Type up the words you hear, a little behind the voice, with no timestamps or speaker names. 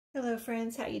Hello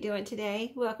friends, how you doing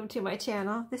today? Welcome to my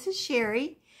channel. This is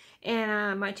Sherry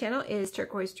and my channel is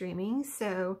Turquoise Dreaming.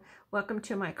 So welcome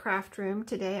to my craft room.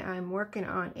 Today I'm working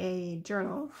on a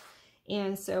journal,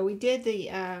 and so we did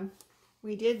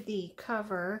the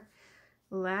cover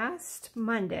last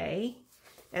Monday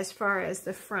as far as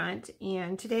the front,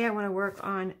 and today I want to work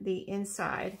on the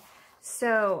inside.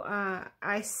 So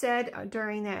I said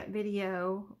during that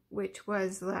video, which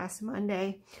was last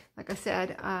Monday, like I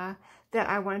said, that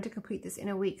I wanted to complete this in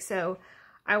a week. So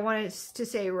I wanted to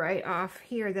say right off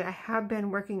here that I have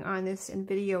been working on this and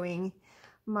videoing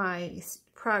my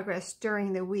progress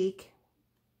during the week,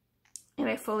 and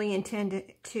I fully intend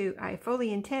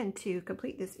to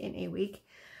complete this in a week.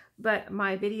 But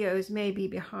my videos may be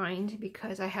behind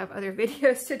because I have other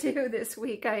videos to do this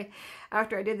week.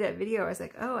 After I did that video, I was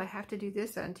like, oh, I have to do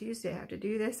this on Tuesday. I have to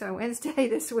do this on Wednesday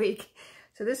this week.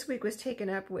 So this week was taken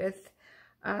up with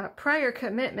prior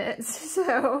commitments.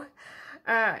 So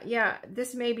yeah,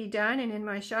 this may be done and in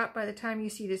my shop by the time you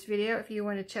see this video. If you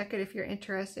want to check it, if you're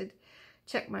interested,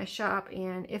 check my shop.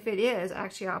 And if it is,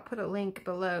 actually, I'll put a link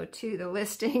below to the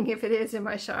listing if it is in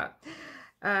my shop.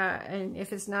 And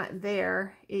if it's not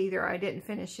there, either I didn't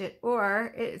finish it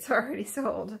or it's already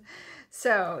sold.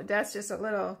 So that's just a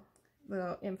little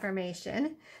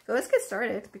information. So let's get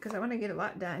started because I want to get a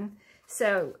lot done.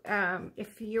 So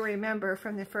if you remember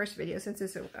from the first video, since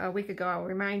it's a week ago, I'll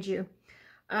remind you,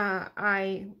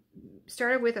 I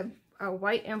started with a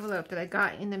white envelope that I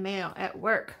got in the mail at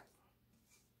work.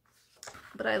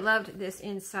 But I loved this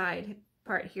inside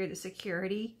part here, the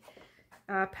security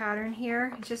pattern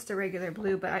here. It's just a regular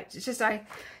blue, but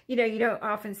you know, you don't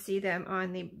often see them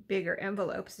on the bigger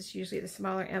envelopes. It's usually the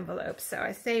smaller envelopes. So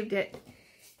I saved it,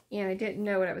 and I didn't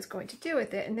know what I was going to do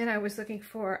with it. And then I was looking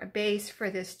for a base for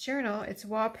this journal. It's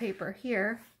wallpaper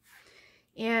here.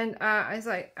 And I was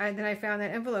like, then I found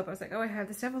that envelope. I was like, oh, I have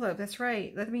this envelope. That's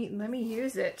right. Let me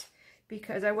use it,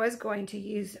 because I was going to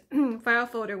use file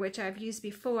folder, which I've used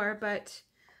before, but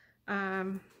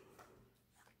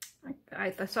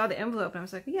I saw the envelope and I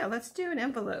was like, yeah, let's do an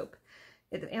envelope.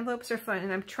 The envelopes are fun,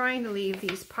 and I'm trying to leave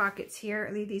these pockets here,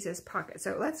 leave these as pockets.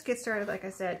 So let's get started, like I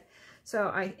said. So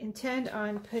I intend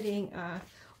on putting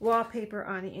wallpaper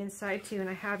on the inside too, and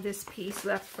I have this piece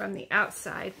left from the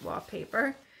outside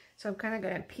wallpaper. So I'm kind of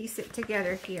going to piece it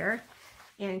together here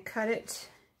and cut it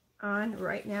on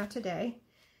right now today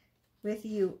with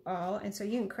you all. And so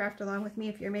you can craft along with me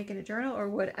if you're making a journal or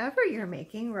whatever you're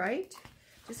making, right?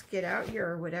 Just get out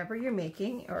your whatever you're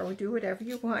making, or do whatever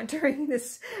you want during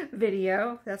this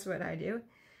video. That's what I do.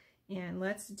 And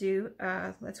let's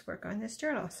work on this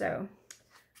journal. So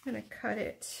I'm going to cut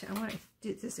it. I want to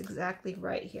do this exactly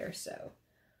right here. So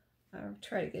I'll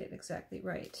try to get it exactly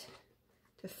right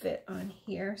to fit on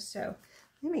here. So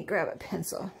let me grab a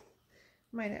pencil.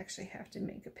 Might actually have to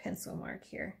make a pencil mark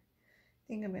here. I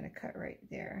think I'm going to cut right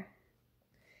there.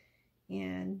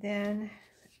 And then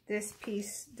this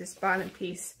piece, this bottom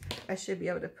piece, I should be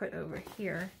able to put over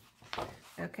here.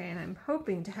 Okay, and I'm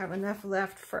hoping to have enough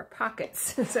left for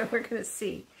pockets. So we're going to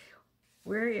see.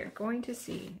 We're going to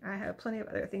see. I have plenty of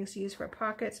other things to use for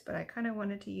pockets, but I kind of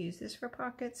wanted to use this for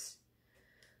pockets.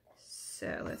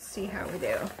 So let's see how we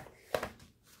do.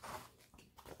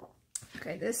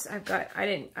 Okay, this I've got,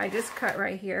 I just cut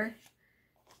right here.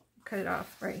 Cut it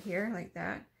off right here like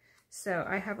that. So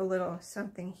I have a little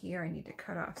something here I need to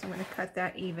cut off. So I'm going to cut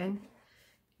that even.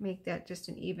 Make that just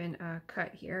an even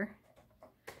cut here.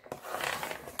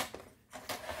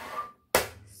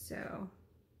 So,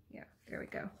 yeah, there we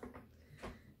go.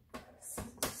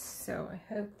 So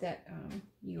I hope that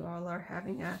you all are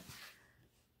having a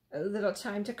little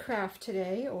time to craft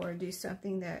today, or do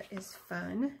something that is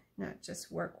fun, not just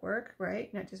work,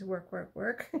 right? Not just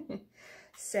work.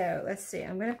 So let's see.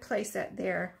 I'm going to place that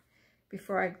there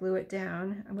before I glue it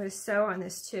down. I'm going to sew on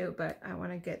this too, but I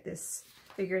want to get this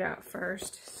figured out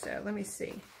first. So let me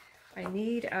see. I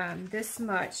need this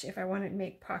much. If I want to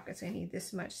make pockets, I need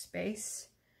this much space.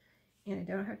 And I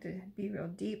don't have to be real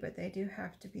deep, but they do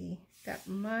have to be that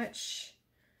much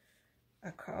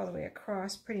all the way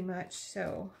across pretty much.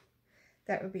 So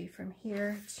that would be from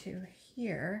here to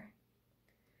here.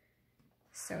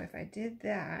 So if I did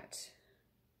that,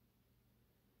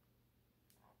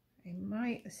 I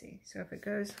might, let's see. So if it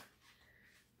goes,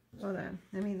 hold on.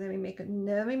 Let me make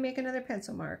another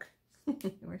pencil mark.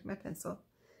 Where's my pencil?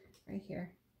 Right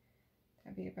here.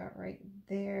 That'd be about right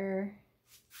there.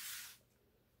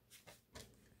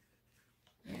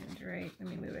 And right, let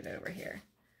me move it over here.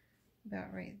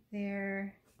 About right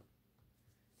there.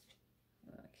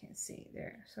 Well, I can't see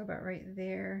there. So about right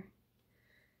there.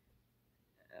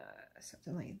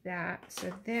 Something like that.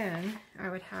 So then I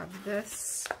would have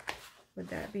this Would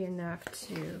that be enough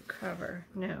to cover?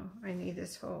 No, I need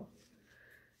this whole.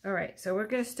 All right, so we're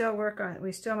going to still work on it.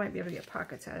 We still might be able to get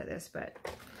pockets out of this, but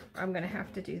I'm going to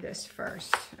have to do this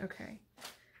first. Okay,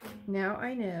 now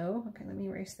I know. Okay, let me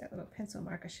erase that little pencil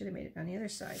mark. I should have made it on the other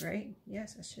side, right?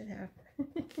 Yes, I should have.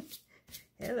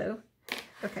 Hello.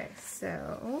 Okay,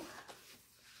 so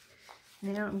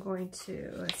now I'm going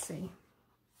to, let's see.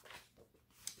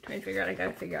 Trying to figure out, I got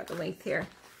to figure out the length here.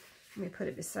 Let me put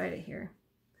it beside it here.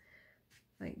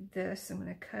 Like this. I'm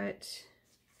going to cut.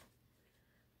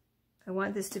 I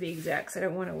want this to be exact, so I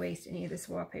don't want to waste any of this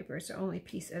wallpaper. It's the only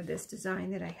piece of this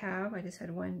design that I have. I just had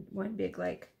one big,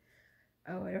 like,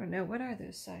 oh, I don't know. What are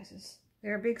those sizes?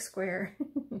 They're a big square.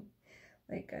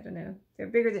 Like, I don't know. They're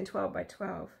bigger than 12 by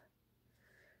 12.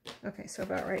 Okay, so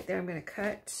about right there I'm going to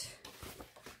cut.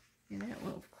 And that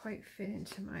won't quite fit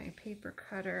into my paper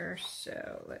cutter.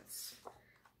 So let's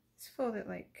fold it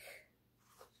like...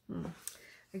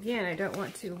 Again, I don't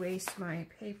want to waste my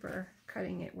paper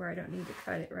cutting it where I don't need to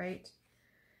cut it, right?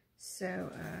 So,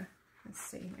 let's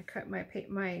see. I cut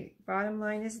my bottom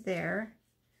line is there.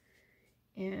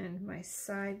 And my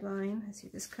side line, let's see,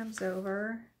 this comes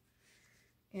over.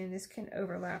 And this can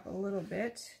overlap a little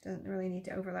bit. Doesn't really need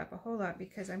to overlap a whole lot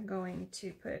because I'm going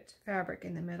to put fabric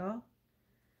in the middle.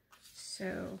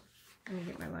 So, let me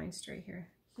get my line straight here.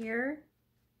 Here.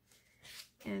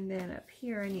 And then up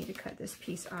here, I need to cut this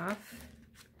piece off.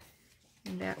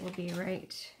 And that will be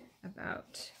right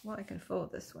about, well, I can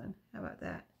fold this one. How about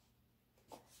that?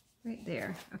 Right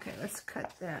there. Okay, let's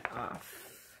cut that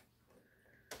off.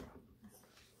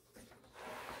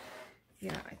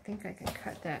 Yeah, I think I can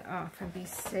cut that off and be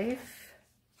safe.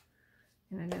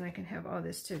 And then I can have all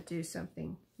this to do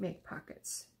something, make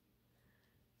pockets.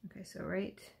 Okay, so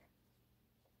right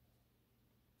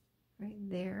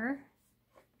there.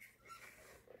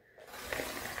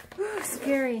 Ooh,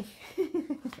 scary.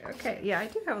 Okay, yeah, I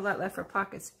do have a lot left for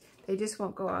pockets. They just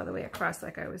won't go all the way across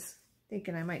like I was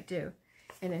thinking I might do.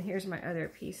 And then here's my other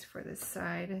piece for the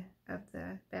side of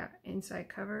the back inside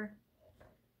cover.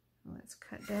 Let's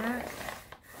cut that.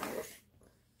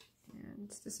 And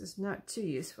this is not too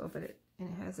useful, but it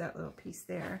has that little piece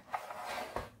there.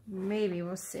 Maybe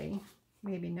we'll see.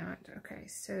 Maybe not. Okay,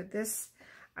 so this,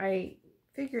 I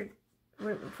figured,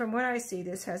 from what I see,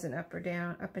 this has an up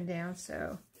and down,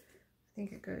 so I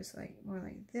think it goes like more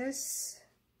like this.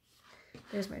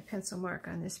 There's my pencil mark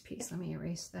on this piece. Let me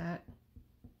erase that.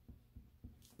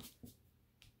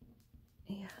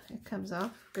 Yeah, it comes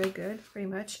off. Good, pretty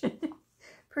much.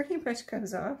 Pretty much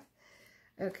comes off.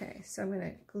 Okay, so I'm going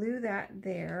to glue that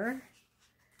there.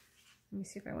 Let me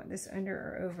see if I want this under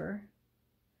or over.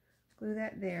 Glue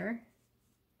that there.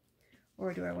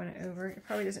 Or do I want it over? It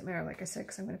probably doesn't matter, like I said,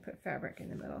 because I'm going to put fabric in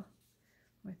the middle.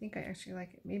 I think I actually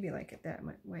like it, maybe like it that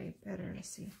way better. Let's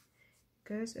see. It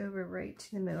goes over right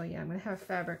to the middle. Yeah, I'm going to have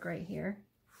fabric right here,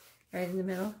 right in the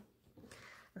middle.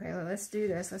 Okay, well, let's do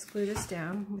this. Let's glue this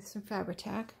down with some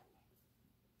Fabri-Tac.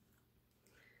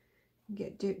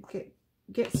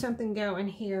 Get something going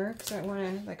here, because I want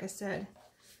to, like I said,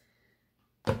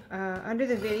 under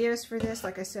the videos for this,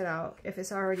 like I said, if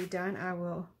it's already done, I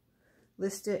will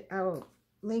list it. I will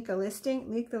link the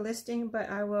listing, but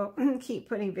I will keep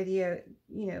putting video,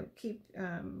 keep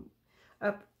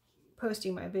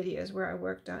posting my videos where I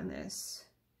worked on this.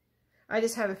 I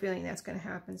just have a feeling that's going to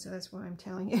happen, so that's why I'm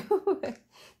telling you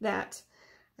that.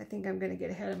 I think I'm going to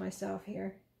get ahead of myself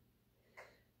here.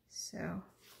 So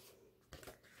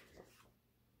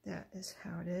that is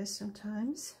how it is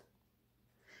sometimes.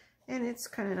 And it's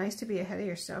kind of nice to be ahead of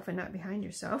yourself and not behind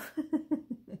yourself.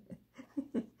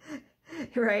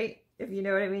 Right? If you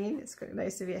know what I mean. It's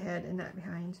nice to be ahead and not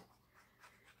behind.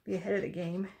 Be ahead of the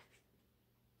game.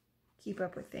 Keep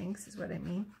up with things is what I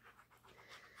mean.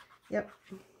 Yep.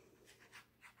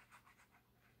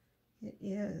 It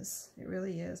is. It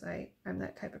really is. I'm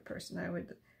that type of person. I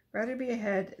would rather be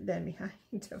ahead than behind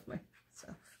of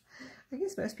myself. I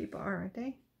guess most people are, aren't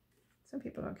they? Some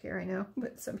people don't care, I know,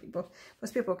 but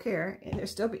most people care, and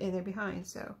they're behind.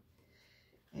 So,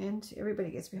 and everybody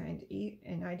gets behind,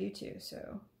 and I do too.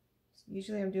 So,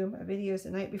 usually I'm doing my videos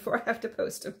the night before I have to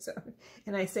post them. So,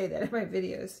 and I say that in my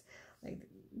videos, like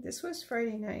this was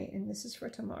Friday night, and this is for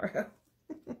tomorrow,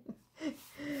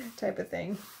 type of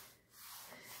thing.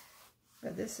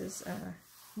 But this is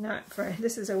not Friday.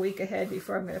 This is a week ahead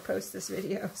before I'm going to post this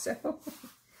video. So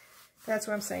that's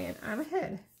what I'm saying. I'm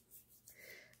ahead.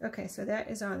 Okay, so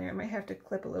that is on there. I might have to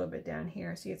clip a little bit down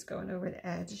here. See, it's going over the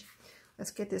edge.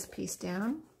 Let's get this piece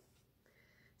down.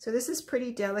 So this is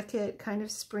pretty delicate, kind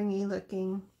of springy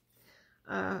looking,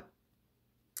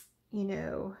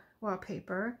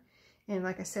 wallpaper. And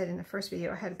like I said in the first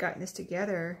video, I had gotten this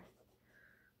together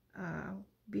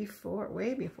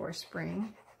way before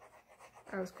spring.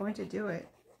 I was going to do it.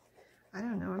 I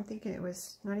don't know. I'm thinking it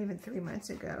was not even 3 months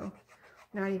ago.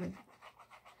 Not even.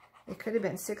 It could have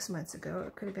been 6 months ago.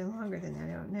 It could have been longer than that.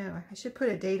 I don't know. I should put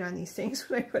a date on these things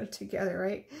when I put it together,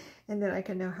 right? And then I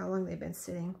can know how long they've been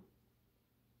sitting.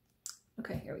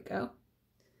 Okay, here we go.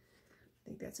 I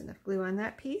think that's enough glue on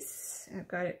that piece. I've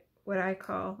got it what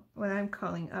I'm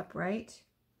calling upright.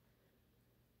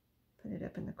 Put it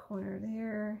up in the corner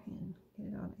there and get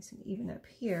it all nice and even up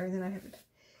here. And then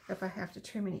if I have to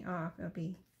trim any off, I'm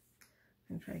going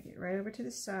to try to get right over to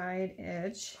the side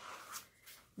edge.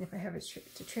 And if I have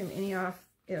to trim any off,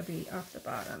 it'll be off the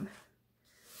bottom.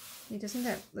 Hey, doesn't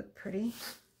that look pretty?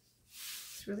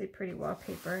 It's really pretty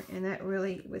wallpaper. And that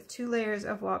really, with 2 layers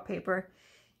of wallpaper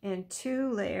and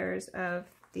 2 layers of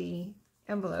the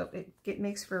envelope, it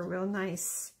makes for a real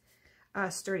nice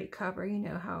sturdy cover. You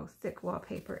know how thick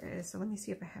wallpaper is. So let me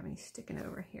see if I have any sticking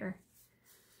over here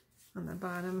on the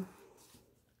bottom.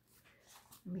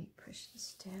 Let me push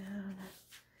this down.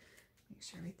 Make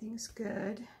sure everything's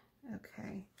good.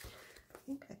 Okay.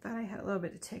 I thought I had a little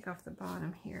bit to take off the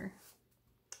bottom here.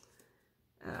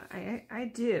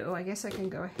 I do. I guess I can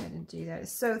go ahead and do that.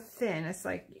 It's so thin. It's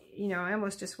like, you know, I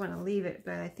almost just want to leave it,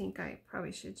 but I think I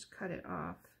probably should just cut it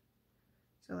off.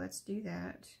 So let's do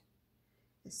that.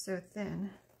 It's so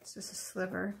thin. It's just a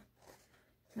sliver.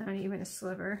 Not even a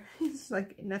sliver. It's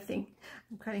like nothing.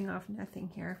 I'm cutting off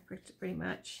nothing here pretty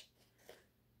much.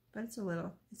 But it's a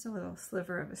little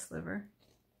sliver of a sliver.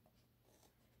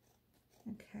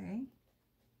 Okay.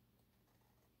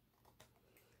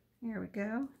 There we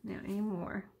go. Now any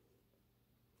more.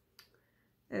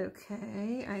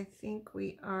 Okay, I think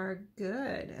we are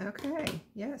good. Okay,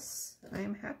 yes, I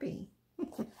am happy.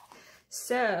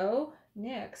 So,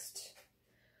 next,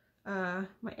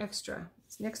 my extra.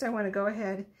 Next I want to go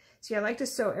ahead. See, I like to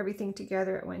sew everything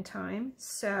together at one time.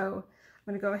 So, I'm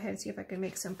going to go ahead and see if I can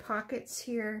make some pockets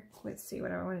here. Let's see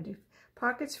what I want to do.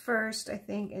 Pockets first, I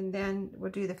think, and then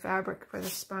we'll do the fabric for the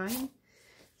spine.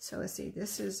 So let's see,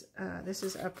 this is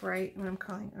upright, what I'm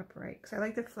calling upright, because I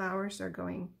like the flowers are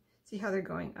going, see how they're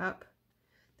going up?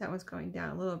 That one's going down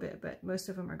a little bit, but most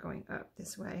of them are going up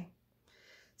this way.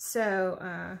 So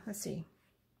let's see,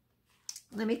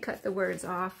 let me cut the words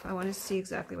off. I want to see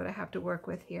exactly what I have to work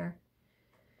with here.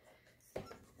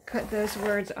 Cut those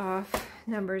words off,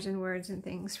 numbers and words and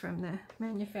things from the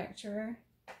manufacturer.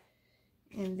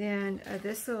 And then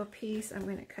this little piece, I'm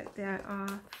going to cut that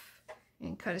off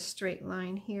and cut a straight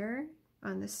line here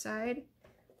on this side.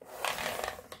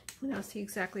 And I'll see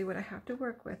exactly what I have to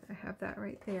work with. I have that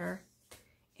right there.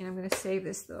 And I'm going to save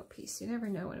this little piece. You never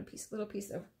know when a little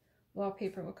piece of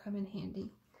wallpaper will come in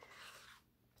handy.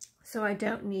 So I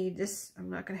don't need this. I'm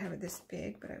not going to have it this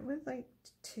big, but I would like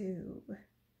to,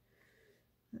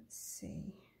 let's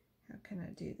see, how can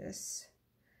I do this?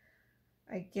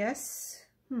 I guess,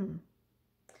 you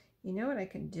know what I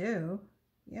can do?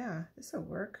 Yeah, this will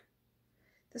work.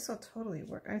 This will totally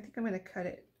work. I think I'm going to cut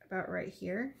it about right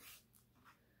here.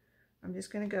 I'm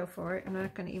just going to go for it. I'm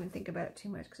not going to even think about it too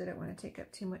much because I don't want to take up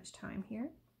too much time here.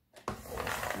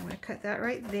 I'm going to cut that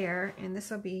right there, and this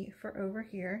will be for over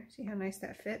here. See how nice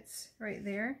that fits right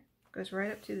there? Goes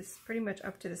right up to this, pretty much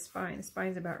up to the spine. The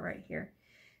spine's about right here.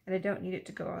 And I don't need it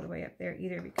to go all the way up there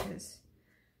either because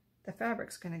the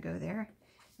fabric's going to go there.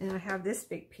 And I have this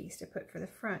big piece to put for the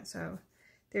front. So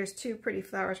there's 2 pretty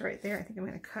flowers right there. I think I'm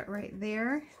going to cut right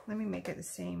there. Let me make it the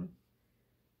same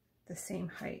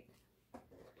height.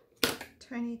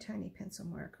 Tiny, tiny pencil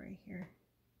mark right here.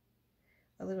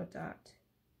 A little dot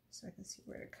so I can see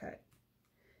where to cut.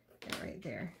 And right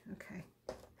there. Okay.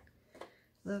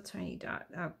 Little tiny dot.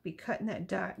 I'll be cutting that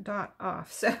dot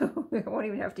off, so I won't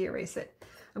even have to erase it.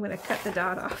 I'm going to cut the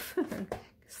dot off.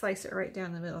 Slice it right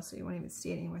down the middle so you won't even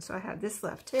see it anymore. So I have this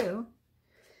left too.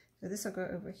 So this will go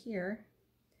over here.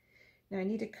 Now I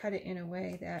need to cut it in a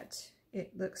way that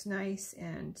it looks nice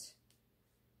and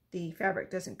the fabric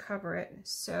doesn't cover it.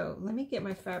 So let me get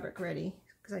my fabric ready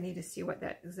because I need to see what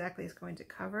that exactly is going to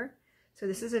cover. So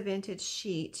this is a vintage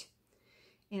sheet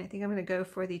and I think I'm going to go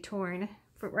for the torn.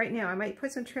 For right now, I might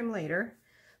put some trim later,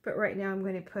 but right now I'm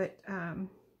going to put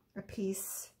a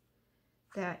piece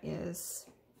that is,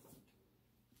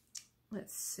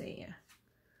 let's see,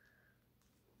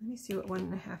 let me see what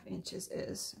 1.5 inches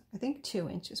is. I think 2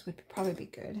 inches would probably be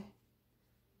good.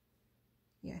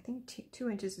 Yeah, I think 2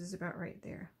 inches is about right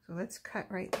there. So let's cut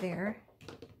right there,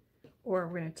 or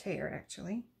we're going to tear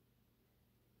actually.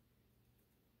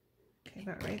 Okay,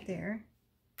 about right there.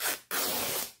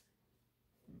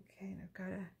 Okay, and I've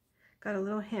got a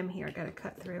little hem here I got to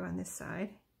cut through on this side.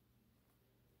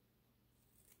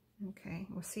 Okay,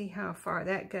 we'll see how far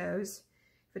that goes.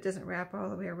 if it doesn't wrap all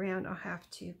the way around, I'll have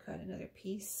to cut another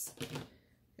piece,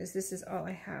 because this is all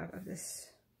I have of this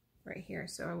right here.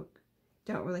 So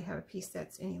I don't really have a piece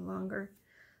that's any longer.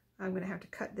 I'm going to have to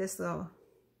cut this little,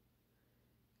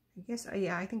 I guess,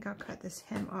 yeah, I think I'll cut this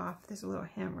hem off. There's a little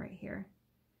hem right here.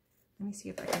 Let me see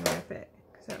if I can wrap it,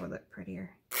 because that would look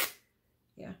prettier.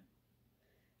 Yeah.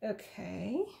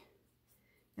 Okay.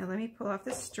 Now let me pull off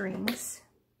the strings.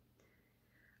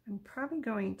 I'm probably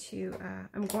going to,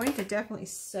 I'm going to definitely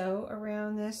sew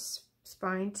around this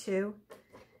spine too.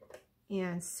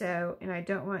 And so, and I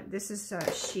don't want, this is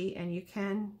a sheet, and you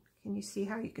can you see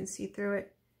how you can see through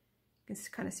it? You can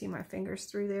kind of see my fingers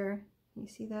through there. Can you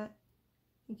see that?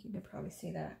 I think you can probably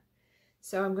see that.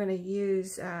 So I'm going to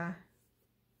use, I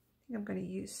think I'm going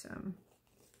to use some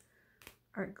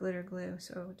art glitter glue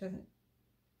so it doesn't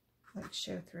like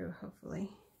show through, hopefully.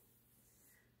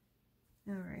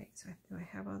 All right, so do I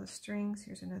have all the strings?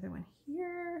 Here's another one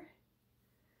here.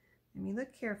 Let me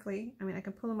look carefully. I mean, I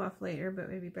can pull them off later, but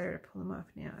it would be better to pull them off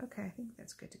now. Okay, I think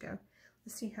that's good to go.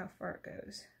 Let's see how far it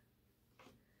goes.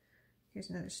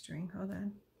 Here's another string, hold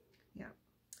on. Yeah.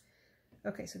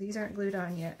 Okay, so these aren't glued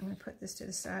on yet. I'm gonna put this to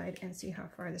the side and see how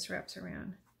far this wraps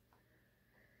around.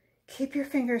 Keep your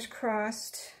fingers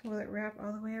crossed. Will it wrap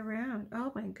all the way around?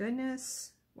 Oh my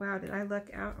goodness. Wow, did I luck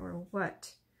out or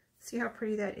what? See how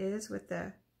pretty that is with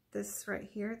this right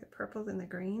here, the purple and the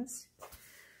greens?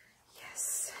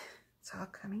 Yes, it's all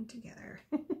coming together.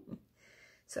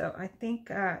 So I think,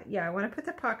 yeah, I want to put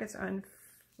the pockets on.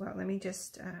 Well, let me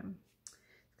just,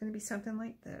 it's going to be something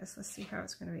like this. Let's see how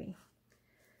it's going to be.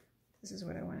 This is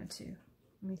what I wanted to.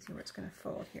 Let me see where it's going to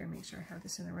fold here. Make sure I have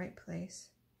this in the right place.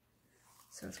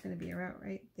 So it's going to be about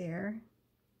right there.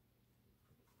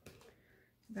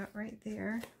 About right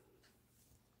there.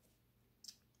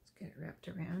 Get it wrapped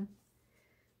around.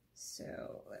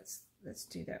 So let's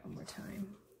do that one more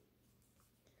time.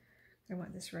 I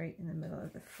want this right in the middle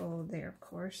of the fold there, of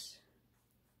course.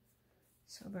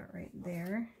 So about right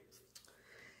there.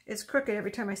 It's crooked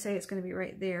every time I say it's going to be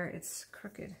right there. It's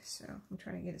crooked, so I'm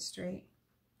trying to get it straight.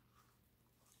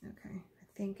 Okay, I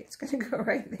think it's going to go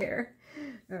right there.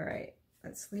 All right,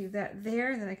 let's leave that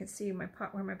there. Then I can see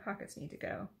where my pockets need to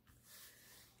go.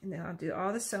 And then I'll do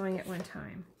all the sewing at one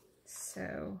time.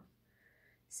 So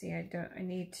see, I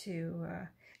need to,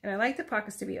 and I like the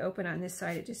pockets to be open on this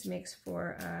side. It just makes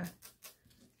for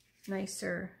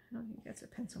nicer, I don't think that's a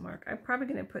pencil mark. I'm probably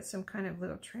going to put some kind of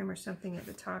little trim or something at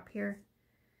the top here,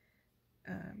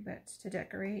 but to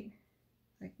decorate,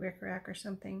 like rickrack or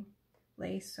something,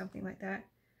 lace, something like that.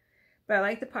 But I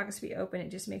like the pockets to be open.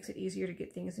 It just makes it easier to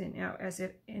get things in and out,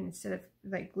 instead of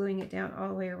like gluing it down all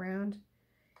the way around.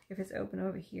 If it's open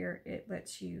over here, it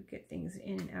lets you get things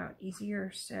in and out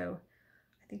easier. So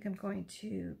I think I'm going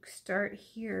to start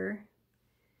here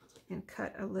and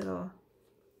cut a little,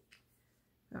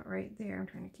 about right there, I'm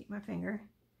trying to keep my finger,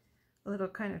 a little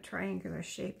kind of triangular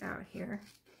shape out here.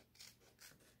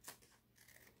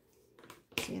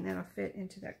 See, and that'll fit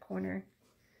into that corner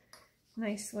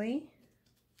nicely.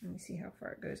 Let me see how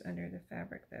far it goes under the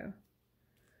fabric though.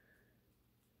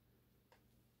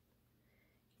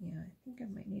 Yeah, I think I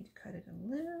might need to cut it a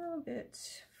little bit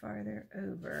farther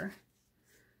over.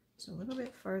 Just a little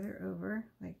bit farther over,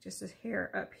 like just a hair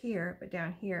up here, but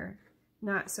down here,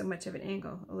 not so much of an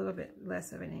angle, a little bit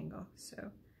less of an angle.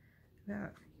 So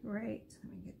about right,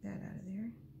 let me get that out of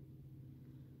there.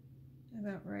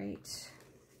 About right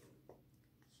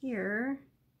here,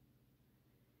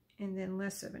 and then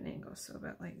less of an angle, so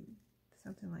about like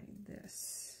something like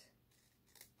this.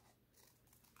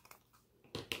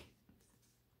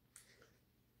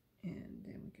 And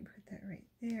then we can put that right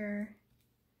there.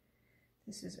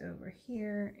 This is over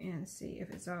here, and see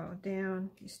if it's all down.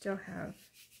 You still have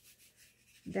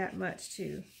that much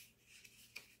to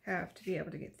have to be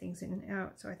able to get things in and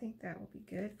out. So I think that will be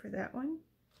good for that one.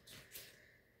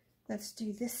 Let's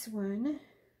do this one.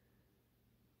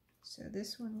 So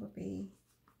this one will be,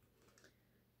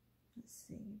 let's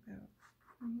see, about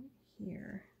right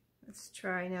here. Let's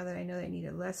try, now that I know that I need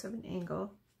a less of an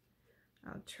angle,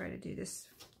 I'll try to do this,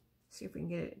 see if we can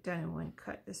get it done in one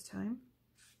cut this time.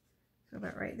 So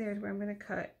about right there is where I'm going to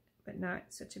cut, but not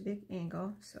such a big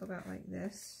angle. So about like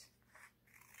this.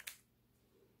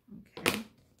 Okay.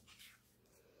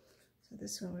 So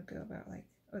this one would go about like,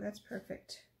 oh, that's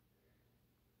perfect.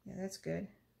 Yeah, that's good.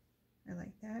 I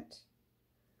like that.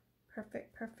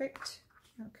 Perfect, perfect.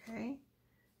 Okay.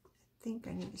 I think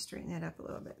I need to straighten that up a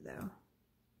little bit though.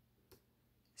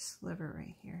 Sliver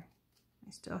right here.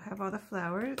 I still have all the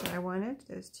flowers that I wanted,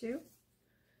 those two.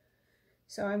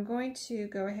 So I'm going to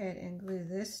go ahead and glue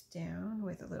this down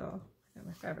with a little, I got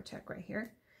my Fabri-Tac right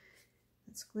here.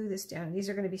 Let's glue this down. These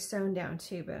are going to be sewn down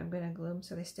too, but I'm going to glue them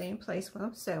so they stay in place while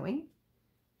I'm sewing.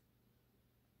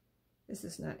 This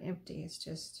is not empty. It's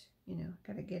just, you know,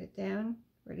 got to get it down,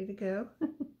 ready to go.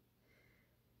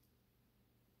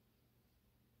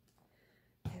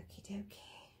 Okie dokie.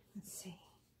 Let's see.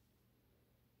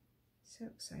 So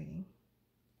exciting.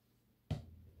 All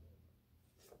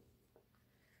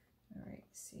right,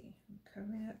 see, I'm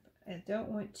covering up. I don't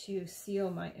want to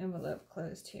seal my envelope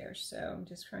closed here, so I'm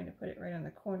just trying to put it right on the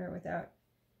corner without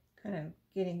kind of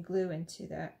getting glue into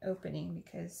that opening,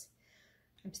 because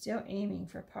I'm still aiming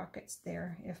for pockets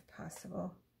there if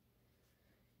possible.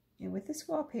 And with this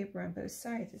wallpaper on both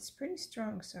sides, it's pretty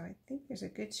strong, so I think there's a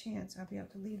good chance I'll be able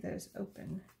to leave those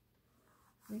open.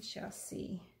 We shall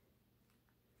see.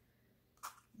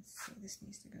 Let's see, this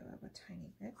needs to go up a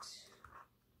tiny bit.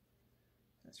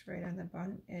 That's right on the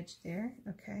bottom edge there,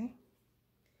 okay.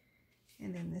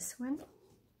 And then this one.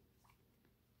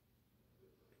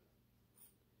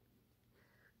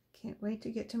 Can't wait to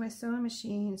get to my sewing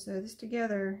machine and sew this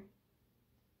together.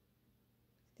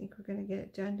 I think we're going to get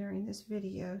it done during this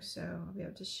video, so I'll be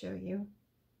able to show you.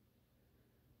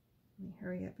 Let me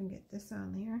hurry up and get this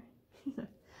on there. I'm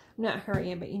not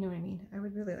hurrying, but you know what I mean. I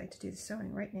would really like to do the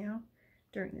sewing right now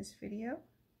during this video.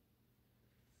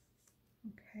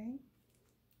 Okay.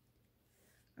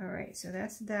 All right, so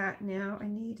that's that. Now I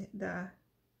need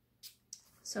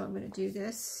so I'm going to do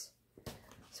this.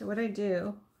 So what I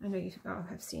do, I know you all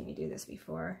have seen me do this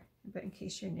before, but in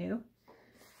case you're new,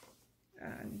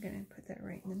 I'm going to put that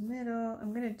right in the middle.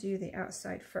 I'm going to do the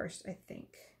outside first, I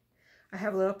think. I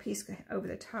have a little piece over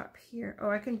the top here.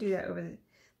 Oh, I can do that over the,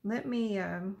 let me,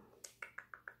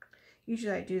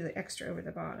 usually I do the extra over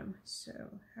the bottom. So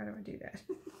how do I do that?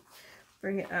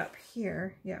 Bring it up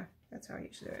here. Yeah, that's how I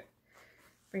usually do it.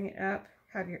 Bring it up,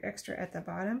 have your extra at the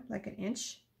bottom, like an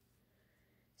inch.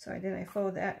 So then I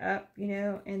fold that up, you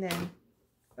know, and then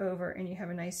over, and you have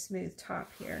a nice smooth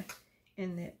top here.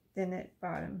 And then that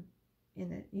bottom,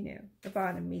 you know, the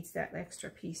bottom meets that extra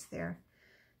piece there.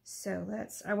 So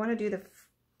I want to do the,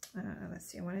 let's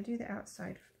see, I want to do the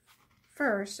outside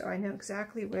first, so I know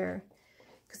exactly where,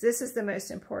 because this is the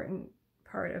most important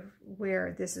part of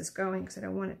where this is going, because I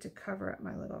don't want it to cover up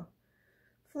my little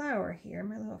flower here,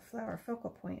 my little flower focal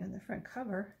point on the front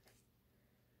cover.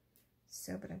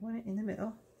 So, but I want it in the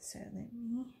middle. So let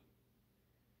me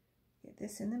get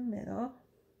this in the middle.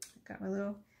 I got my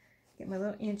little, get my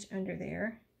little inch under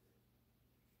there.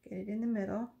 Get it in the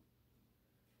middle.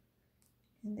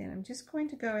 And then I'm just going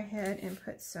to go ahead and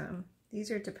put some, these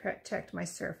are to protect my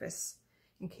surface.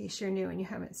 In case you're new and you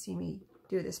haven't seen me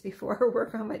do this before or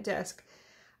work on my desk,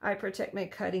 I protect my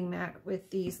cutting mat with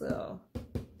these little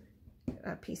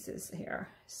pieces here.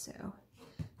 So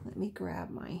let me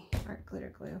grab my art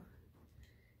glitter glue,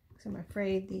 because I'm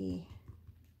afraid the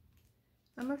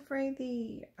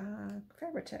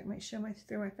Fabri-Tac might show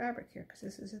through my fabric here, because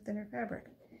this is a thinner fabric.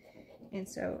 And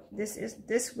so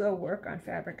this will work on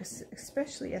fabric,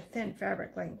 especially a thin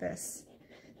fabric like this.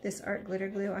 This art glitter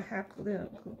glue, I have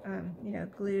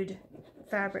glued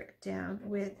fabric down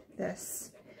with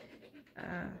this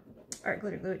art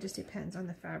glitter glue. It just depends on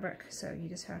the fabric, so you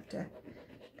just have to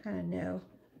kind of know.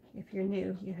 If you're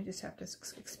new, you just have to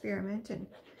experiment and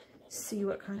see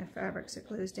what kind of fabrics it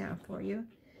glues down for you.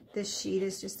 This sheet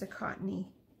is just a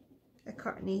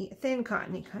thin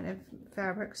cottony kind of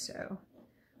fabric, so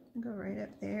I'll go right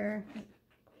up there.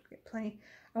 Get plenty.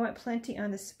 I want plenty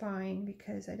on the spine,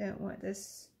 because I don't want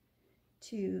this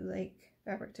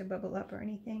fabric to bubble up or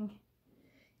anything,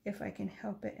 if I can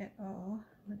help it at all.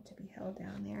 I want it to be held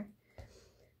down there.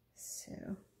 So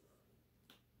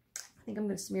I think I'm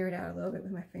going to smear it out a little bit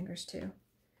with my fingers too,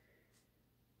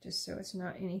 just so it's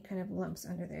not any kind of lumps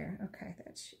under there. Okay,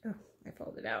 oh, I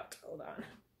folded out. Hold on.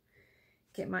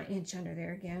 Get my inch under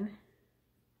there again.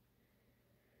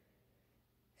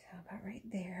 So about right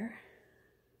there.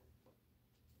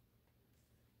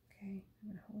 Okay, I'm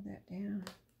going to hold that down.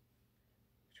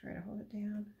 Try to hold it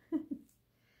down. And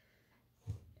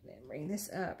then bring this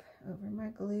up over my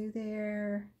glue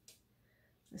there.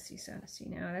 Let's see, so see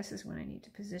now this is when I need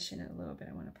to position it a little bit.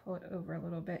 I want to pull it over a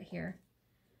little bit here,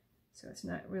 so it's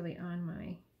not really on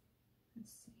my,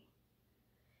 let's see.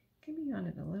 It can be on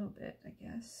it a little bit, I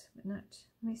guess, but not,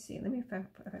 let me see, if I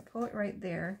pull it right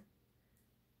there.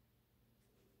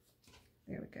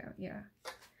 There we go, yeah.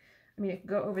 I mean, it can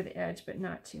go over the edge, but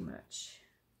not too much.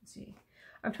 Let's see.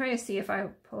 I'm trying to see if I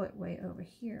pull it way over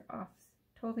here,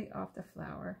 totally off the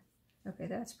flower. Okay,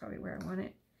 that's probably where I want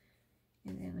it.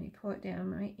 And then let me pull it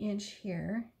down my inch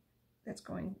here. That's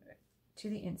going to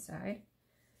the inside.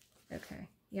 Okay.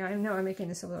 Yeah, I know I'm making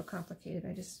this a little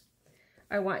complicated.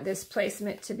 I want this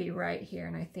placement to be right here,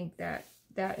 and I think that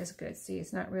that is good. See,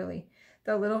 it's not really,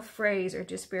 the little frays are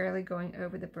just barely going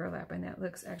over the burlap, and that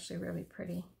looks actually really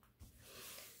pretty.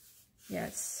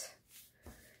 Yes.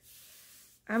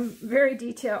 I'm very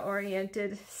detail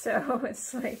oriented, so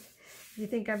it's like, if you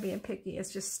think I'm being picky,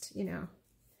 it's just, you know,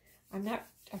 I'm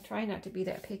trying not to be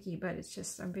that picky, but it's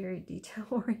just, I'm very detail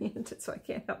oriented, so I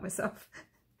can't help myself.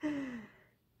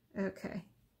 Okay.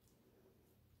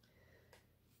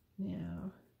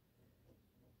 Now,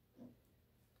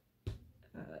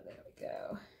 there we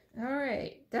go. All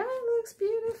right, that looks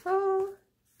beautiful. All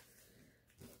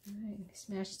right,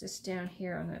 smash this down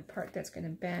here on that part that's going to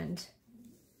bend.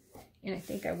 And I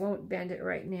think I won't bend it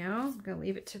right now. I'm going to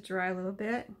leave it to dry a little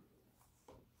bit.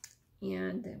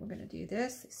 And then we're going to do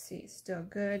this. See, it's still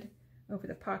good over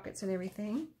the pockets and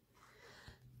everything.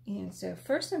 And so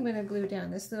first I'm going to glue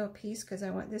down this little piece because I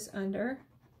want this under.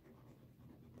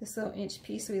 This little inch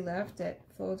piece we left that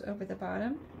folds over the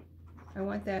bottom. I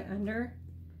want that under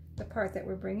the part that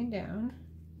we're bringing down.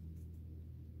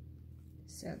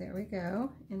 So there we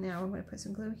go. And now I'm going to put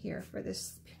some glue here for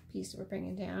this piece that we're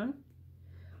bringing down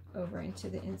over into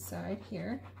the inside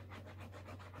here.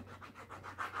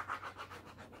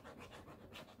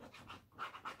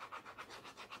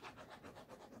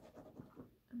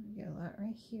 Get a lot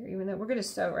right here, even though we're going to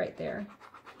sew right there,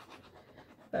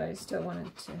 but I still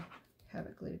wanted to have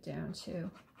it glued down too.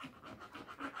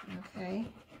 Okay,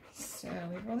 so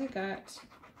we've only got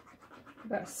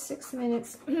about 6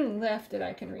 minutes left that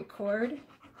I can record,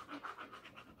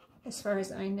 as far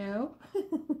as I know.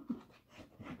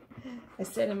 I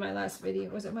said in my last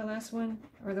video, was it my last one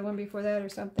or the one before that or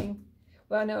something?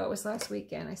 Well, no, it was last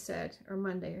weekend. I said, or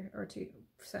Monday or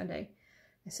Sunday.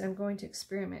 I said I'm going to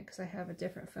experiment because I have a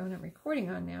different phone I'm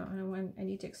recording on now, and I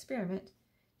need to experiment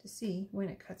to see when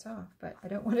it cuts off. But I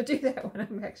don't want to do that when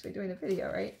I'm actually doing a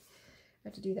video, right? I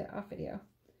have to do that off video.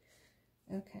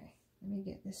 Okay, let me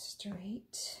get this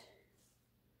straight.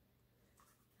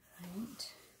 All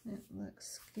right, that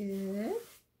looks good.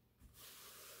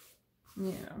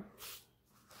 Now,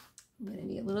 I'm going to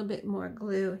need a little bit more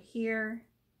glue here,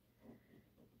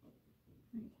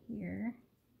 right here.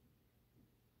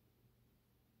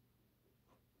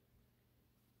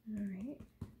 All right.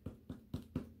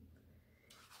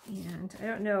 And I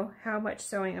don't know how much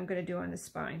sewing I'm going to do on the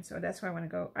spine, so that's why I want to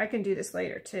go. I can do this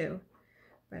later too,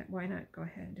 but why not go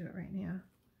ahead and do it right now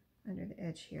under the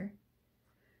edge here.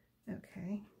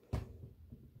 Okay.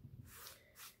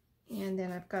 And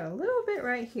then I've got a little bit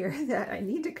right here that I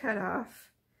need to cut off.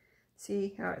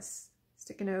 See how it's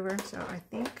sticking over? So I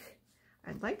think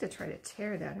I'd like to try to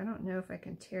tear that. I don't know if I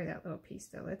can tear that little piece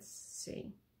though. Let's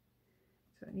see.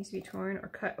 So it needs to be torn or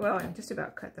cut. Well, I just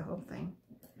about cut the whole thing.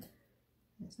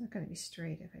 It's not going to be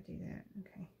straight if I do that.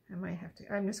 Okay, I might have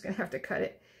to, I'm just going to have to cut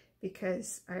it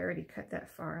because I already cut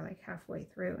that far, like halfway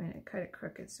through, and it cut it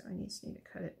crooked, so I just need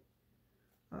to cut it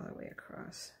all the way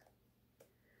across.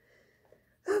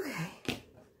 Okay,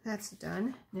 that's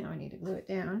done. Now I need to glue it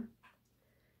down.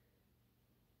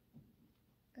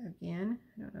 Again,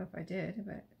 I don't know if I did,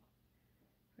 but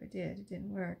if I did, it didn't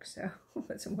work, so I'll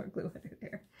put some more glue under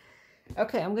there.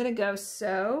 Okay, I'm going to go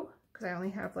sew, because I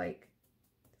only have like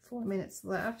 4 minutes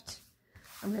left.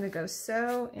 I'm going to go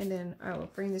sew, and then I will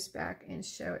bring this back and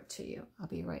show it to you. I'll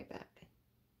be right back.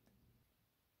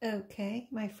 Okay,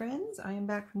 my friends, I am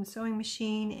back from the sewing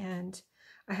machine, and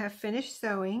I have finished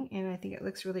sewing, and I think it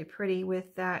looks really pretty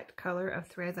with that color of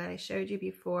thread that I showed you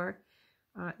before,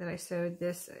 that I sewed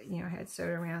this, you know, I had sewed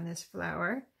around this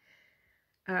flower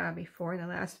before in the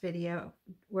last video,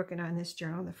 working on this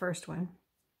journal, the first one.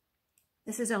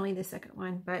 This is only the second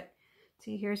one, but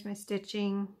see, here's my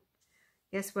stitching.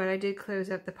 Guess what? I did close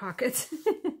up the pockets.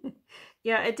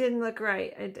 Yeah, it didn't look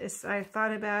right. I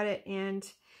thought about it, and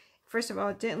first of all,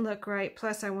 it didn't look right.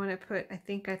 Plus, I want to put, I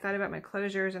thought about my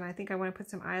closures, and I think I want to put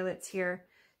some eyelets here.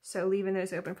 So leaving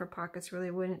those open for pockets really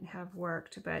wouldn't have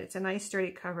worked. But it's a nice sturdy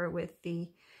cover with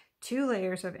the 2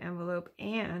 layers of envelope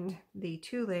and the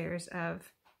 2 layers of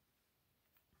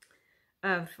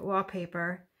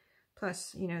wallpaper.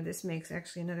 Plus, you know, this makes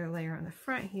actually another layer on the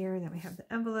front here. And then we have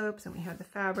the envelopes and we have the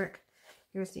fabric.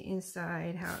 Here's the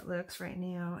inside, how it looks right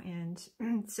now.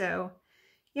 And so,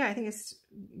 yeah, I think it's,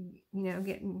 you know,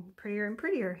 getting prettier and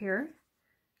prettier here.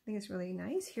 I think it's really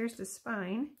nice. Here's the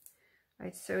spine.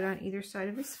 I sewed on either side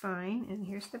of the spine, and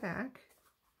here's the back.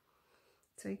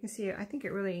 So you can see, I think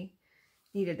it really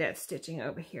needed that stitching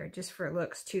over here just for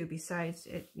looks too. Besides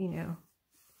it, you know,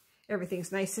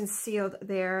 everything's nice and sealed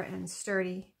there and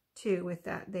sturdy too with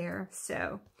that there.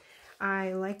 So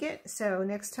I like it. So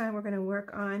next time we're going to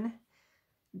work on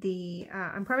the,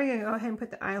 I'm probably going to go ahead and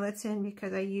put the eyelets in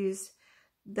because I use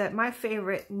my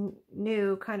favorite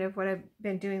new kind of what I've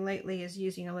been doing lately is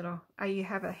using a little, I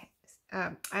have a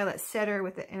eyelet setter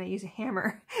with it, and I use a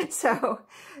hammer. So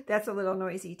that's a little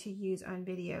noisy to use on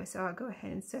video. So I'll go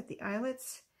ahead and set the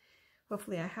eyelets.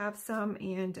 Hopefully I have some,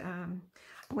 and I'm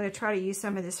going to try to use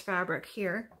some of this fabric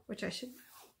here, which I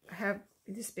have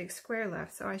this big square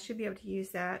left, so I should be able to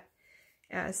use that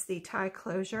as the tie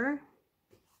closure.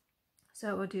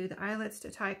 So we'll do the eyelets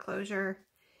to tie closure,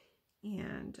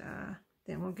 and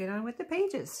then we'll get on with the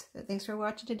pages. So thanks for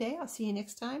watching today. I'll see you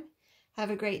next time. Have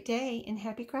a great day and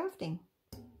happy crafting.